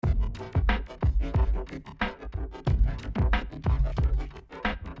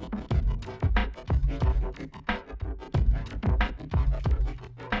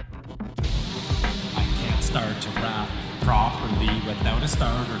properly without a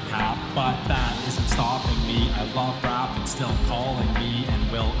starter cap, but that isn't stopping me. I love rap, it's still calling me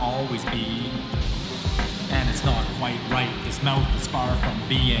and will always be. And it's not quite right, this mouth is far from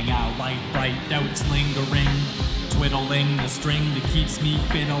being a light bright, doubts lingering, twiddling the string that keeps me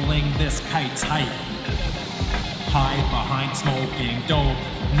fiddling this kite's height. Hide behind smoking dope,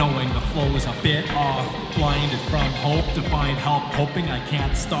 knowing the flow is a bit off, blinded from hope to find help, hoping I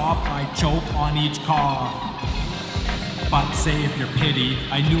can't stop, I choke on each cough. But save your pity,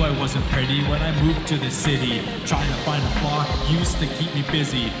 I knew I wasn't pretty when I moved to the city, trying to find a flock used to keep me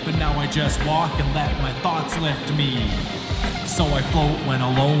busy, but now I just walk and let my thoughts lift me. So I float when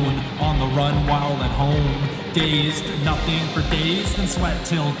alone, on the run while at home, dazed, nothing for days, then sweat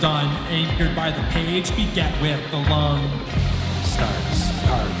till done, anchored by the page, beget with the lung. Starts,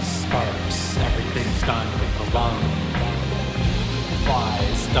 parts, sparks, everything's done with the lung.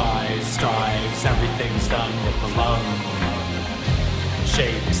 Flies, dies, strives, everything's done with the lung.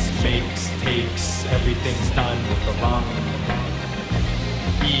 Shakes, makes, takes, everything's done with the lung.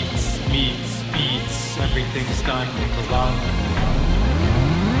 Eats, meets, beats, everything's done with the lung.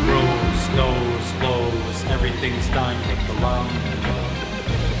 Grows, knows, flows, everything's done with the lung.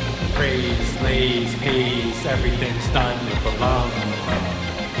 Prays, lays, pays, everything's done with the lung.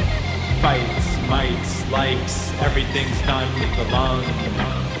 Fights, mites, likes, everything's done with the lung.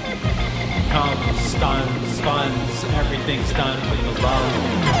 Comes, stuns, funds, everything's done with the lung.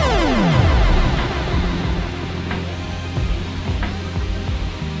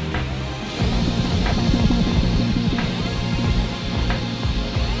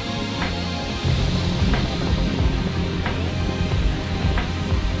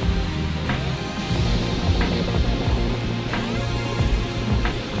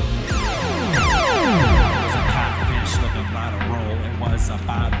 A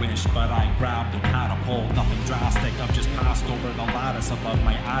bad wish, but I grabbed a catapult, nothing drastic, I've just passed over the lattice above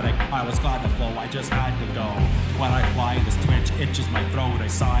my attic. I was glad to flow, I just had to go. When I fly, this twitch itches my throat, I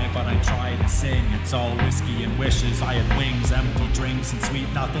sigh, but I try to sing. It's all whiskey and wishes, I had wings, empty drinks and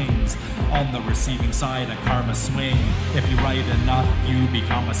sweet nothings. On the receiving side, a karma swing. If you write enough, you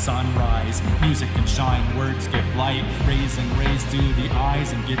become a sunrise. Music can shine, words give light, raising rays to the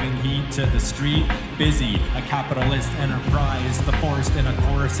eyes and giving heat to the street. Busy, a capitalist enterprise, the forest in a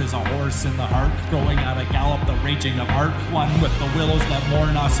chorus is a horse in the heart, growing at a gallop, the raging of art, one with the willows that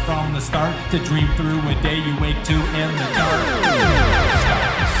mourn us from the start, to dream through a day you wake to in the dark.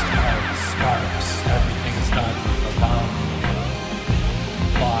 Stars,